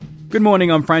Good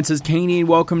morning, I'm Francis Keeney and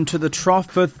welcome to The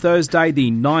Trough for Thursday the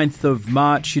 9th of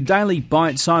March, your daily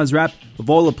bite-sized wrap of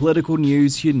all the political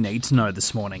news you need to know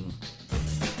this morning.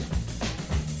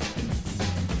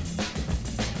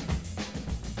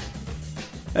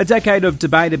 A decade of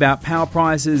debate about power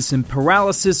prices and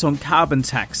paralysis on carbon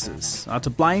taxes are to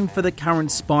blame for the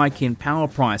current spike in power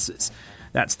prices.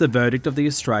 That's the verdict of the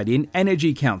Australian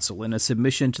Energy Council in a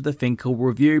submission to the Finkel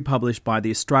Review published by The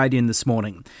Australian this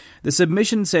morning. The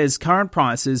submission says current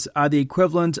prices are the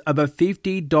equivalent of a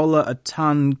 $50 a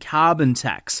tonne carbon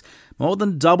tax, more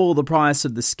than double the price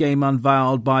of the scheme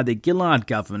unveiled by the Gillard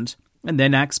government and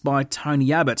then axed by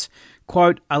Tony Abbott.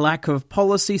 Quote, a lack of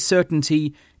policy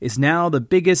certainty is now the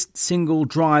biggest single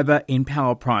driver in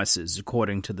power prices,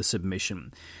 according to the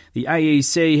submission. The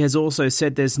AEC has also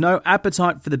said there's no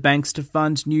appetite for the banks to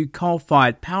fund new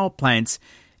coal-fired power plants,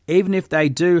 even if they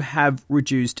do have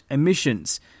reduced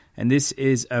emissions. And this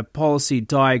is a policy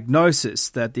diagnosis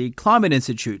that the Climate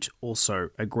Institute also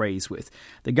agrees with.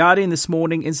 The Guardian this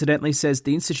morning incidentally says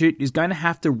the Institute is going to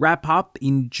have to wrap up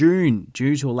in June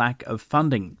due to a lack of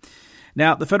funding.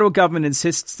 Now, the federal government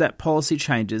insists that policy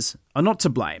changes are not to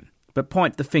blame, but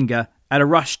point the finger at a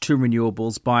rush to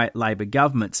renewables by Labor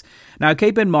governments. Now,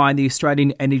 keep in mind the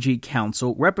Australian Energy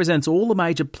Council represents all the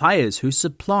major players who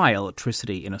supply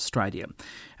electricity in Australia.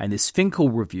 And this Finkel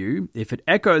review, if it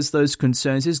echoes those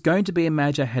concerns, is going to be a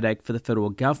major headache for the federal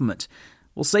government.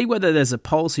 We'll see whether there's a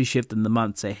policy shift in the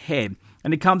months ahead,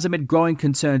 and it comes amid growing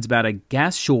concerns about a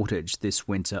gas shortage this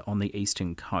winter on the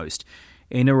eastern coast.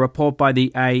 In a report by the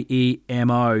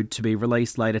AEMO to be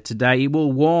released later today, it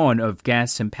will warn of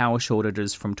gas and power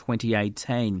shortages from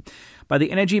 2018. But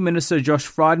the Energy Minister Josh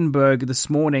Frydenberg this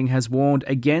morning has warned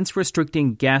against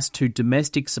restricting gas to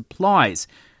domestic supplies,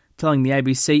 telling the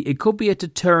ABC it could be a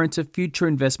deterrent to future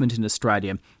investment in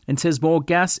Australia and says more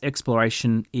gas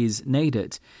exploration is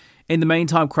needed. In the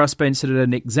meantime, Crossbench Senator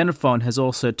Nick Xenophon has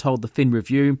also told the Fin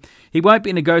Review he won't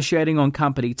be negotiating on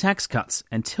company tax cuts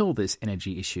until this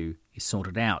energy issue is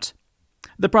sorted out.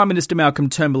 The Prime Minister Malcolm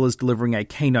Turnbull is delivering a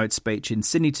keynote speech in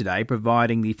Sydney today,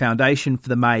 providing the foundation for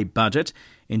the May budget.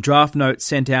 In draft notes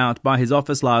sent out by his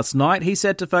office last night, he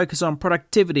said to focus on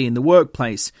productivity in the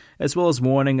workplace, as well as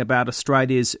warning about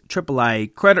Australia's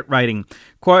AAA credit rating.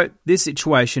 Quote, this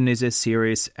situation is as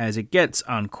serious as it gets,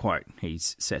 unquote,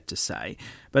 he's set to say.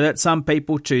 But that some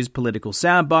people choose political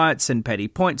soundbites and petty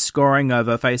point scoring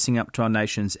over facing up to our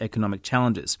nation's economic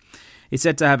challenges. He's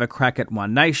set to have a crack at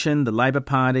One Nation, the Labor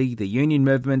Party, the union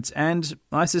movement, and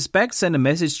I suspect send a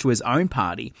message to his own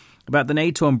party about the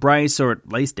need to embrace or at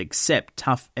least accept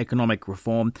tough economic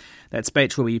reform. That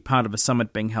speech will be part of a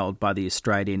summit being held by the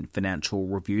Australian Financial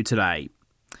Review today.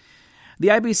 The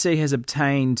ABC has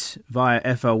obtained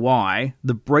via FOI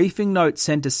the briefing note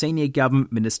sent to senior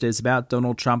government ministers about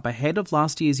Donald Trump ahead of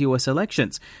last year's US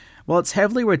elections. While it's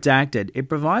heavily redacted, it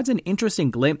provides an interesting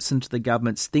glimpse into the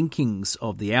government's thinkings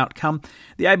of the outcome.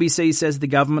 The ABC says the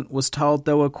government was told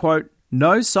there were, quote,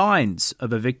 no signs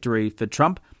of a victory for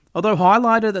Trump, although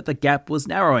highlighted that the gap was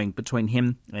narrowing between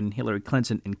him and Hillary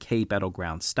Clinton in key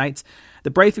battleground states. The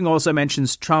briefing also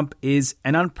mentions Trump is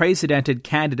an unprecedented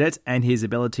candidate and his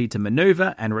ability to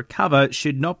manoeuvre and recover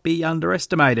should not be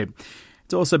underestimated.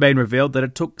 It's also been revealed that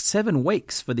it took 7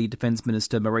 weeks for the Defence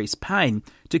Minister Marise Payne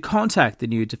to contact the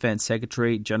new Defence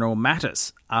Secretary General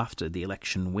Mattis after the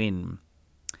election win.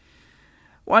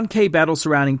 One key battle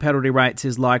surrounding penalty rates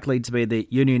is likely to be the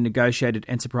union-negotiated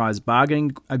enterprise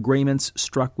bargaining agreements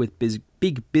struck with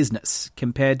big business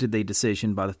compared to the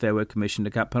decision by the Fair Work Commission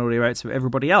to cut penalty rates for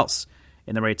everybody else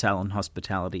in the retail and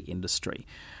hospitality industry.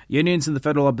 Unions in the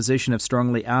federal opposition have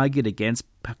strongly argued against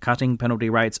cutting penalty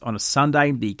rates on a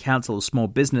Sunday. The Council of Small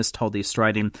Business told The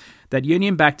Australian that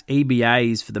union-backed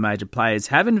EBAs for the major players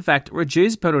have in fact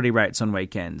reduced penalty rates on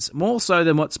weekends, more so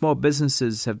than what small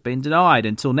businesses have been denied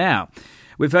until now.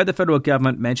 We've heard the federal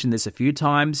government mention this a few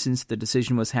times since the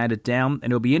decision was handed down, and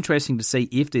it'll be interesting to see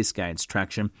if this gains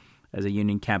traction as a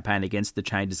union campaign against the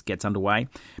changes gets underway.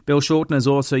 Bill Shorten has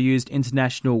also used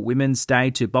International Women's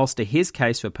Day to bolster his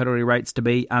case for penalty rates to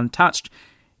be untouched.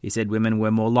 He said women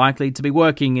were more likely to be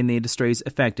working in the industries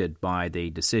affected by the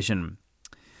decision.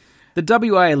 The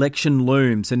WA election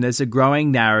looms, and there's a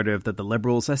growing narrative that the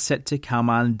Liberals are set to come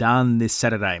undone this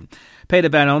Saturday. Peter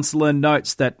Van Onselen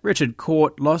notes that Richard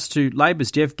Court lost to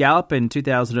Labor's Jeff Gallop in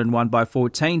 2001 by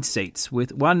 14 seats,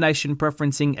 with One Nation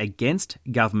preferencing against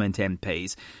government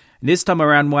MPs. And this time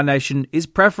around, One Nation is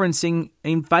preferencing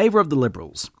in favour of the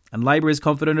Liberals, and Labor is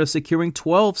confident of securing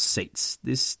 12 seats,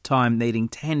 this time needing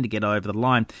 10 to get over the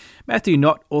line. Matthew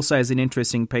Knott also has an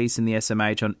interesting piece in the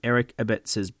SMH on Eric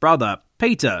Abetz' brother,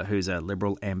 Peter, who's a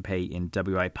Liberal MP in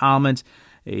WA Parliament,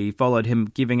 He followed him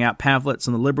giving out pamphlets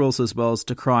on the Liberals as well as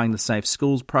decrying the Safe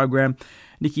Schools program.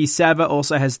 Nikki Sava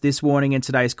also has this warning in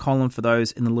today's column for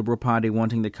those in the Liberal Party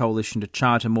wanting the coalition to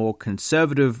chart a more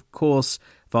conservative course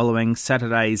following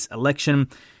Saturday's election.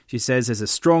 She says there's a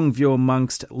strong view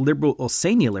amongst Liberal, or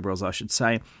senior Liberals I should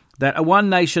say, that a One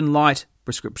Nation light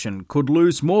prescription could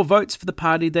lose more votes for the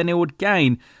party than it would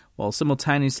gain, while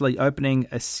simultaneously opening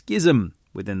a schism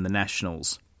within the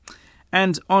Nationals.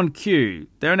 And on cue,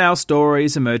 there are now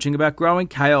stories emerging about growing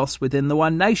chaos within the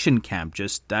One Nation camp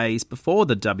just days before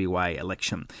the WA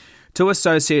election. Two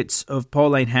associates of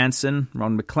Pauline Hanson,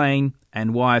 Ron McLean,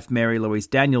 and wife Mary Louise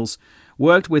Daniels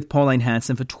worked with Pauline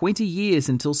Hanson for 20 years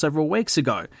until several weeks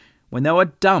ago, when they were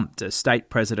dumped as state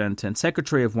president and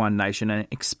secretary of One Nation and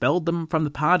expelled them from the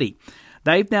party.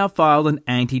 They've now filed an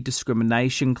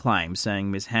anti-discrimination claim,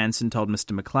 saying Ms Hanson told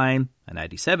Mr McLean, an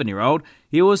 87-year-old,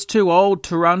 he was too old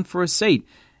to run for a seat.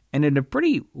 And in a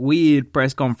pretty weird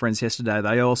press conference yesterday,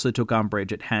 they also took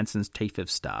umbrage at Hanson's chief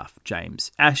of staff,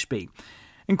 James Ashby.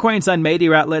 And Queensland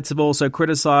media outlets have also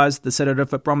criticised the senator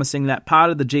for promising that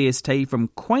part of the GST from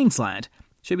Queensland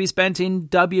should be spent in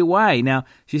WA. Now,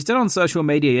 she said on social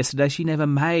media yesterday she never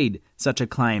made such a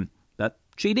claim, but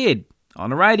she did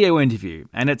on a radio interview,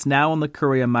 and it's now on the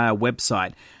Courier Mail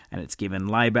website, and it's given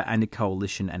Labor and the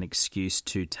Coalition an excuse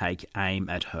to take aim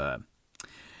at her.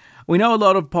 We know a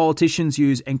lot of politicians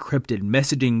use encrypted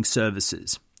messaging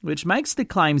services, which makes the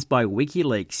claims by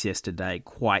WikiLeaks yesterday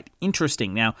quite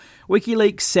interesting. Now,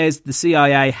 WikiLeaks says the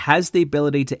CIA has the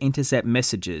ability to intercept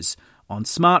messages on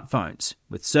smartphones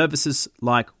with services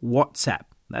like WhatsApp.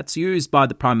 That's used by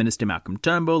the Prime Minister Malcolm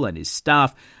Turnbull and his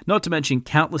staff, not to mention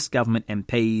countless government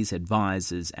MPs,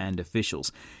 advisors and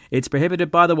officials. It's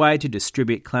prohibited, by the way, to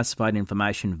distribute classified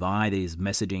information via these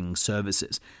messaging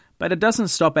services. But it doesn't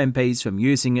stop MPs from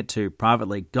using it to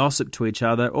privately gossip to each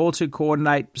other or to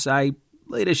coordinate, say,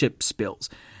 leadership spills.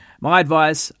 My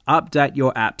advice, update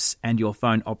your apps and your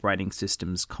phone operating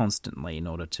systems constantly in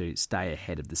order to stay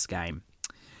ahead of this game.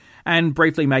 And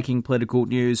briefly making political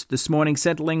news this morning,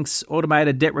 Centrelink's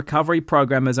automated debt recovery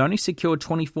program has only secured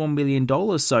 $24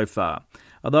 million so far,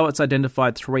 although it's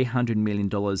identified $300 million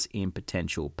in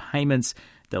potential payments.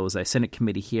 There was a Senate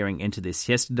committee hearing into this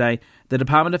yesterday. The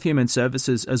Department of Human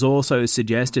Services has also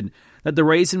suggested that the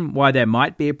reason why there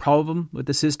might be a problem with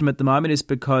the system at the moment is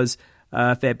because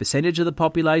a fair percentage of the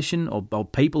population or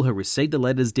people who received the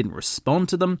letters didn't respond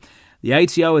to them. The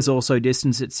ATO has also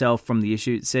distanced itself from the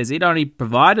issue. It says it only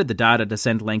provided the data to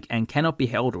Centrelink and cannot be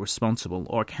held responsible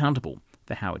or accountable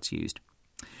for how it's used.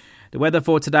 The weather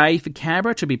for today for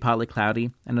Canberra should be partly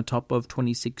cloudy and a top of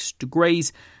 26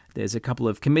 degrees. There's a couple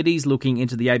of committees looking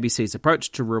into the ABC's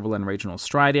approach to rural and regional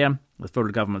Australia, the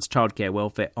federal government's childcare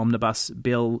welfare omnibus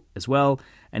bill as well,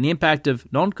 and the impact of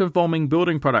non-conforming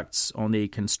building products on the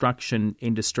construction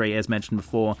industry. As mentioned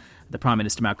before, the Prime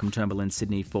Minister Malcolm Turnbull in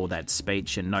Sydney for that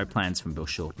speech, and no plans from Bill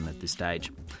Shorten at this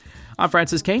stage. I'm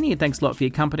Francis Keeney, and thanks a lot for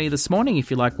your company this morning.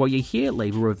 If you like what you hear,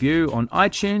 leave a review on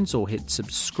iTunes or hit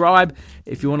subscribe.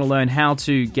 If you want to learn how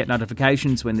to get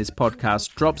notifications when this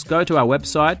podcast drops, go to our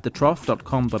website,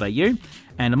 thetrough.com.au,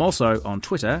 and I'm also on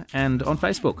Twitter and on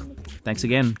Facebook. Thanks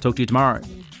again. Talk to you tomorrow.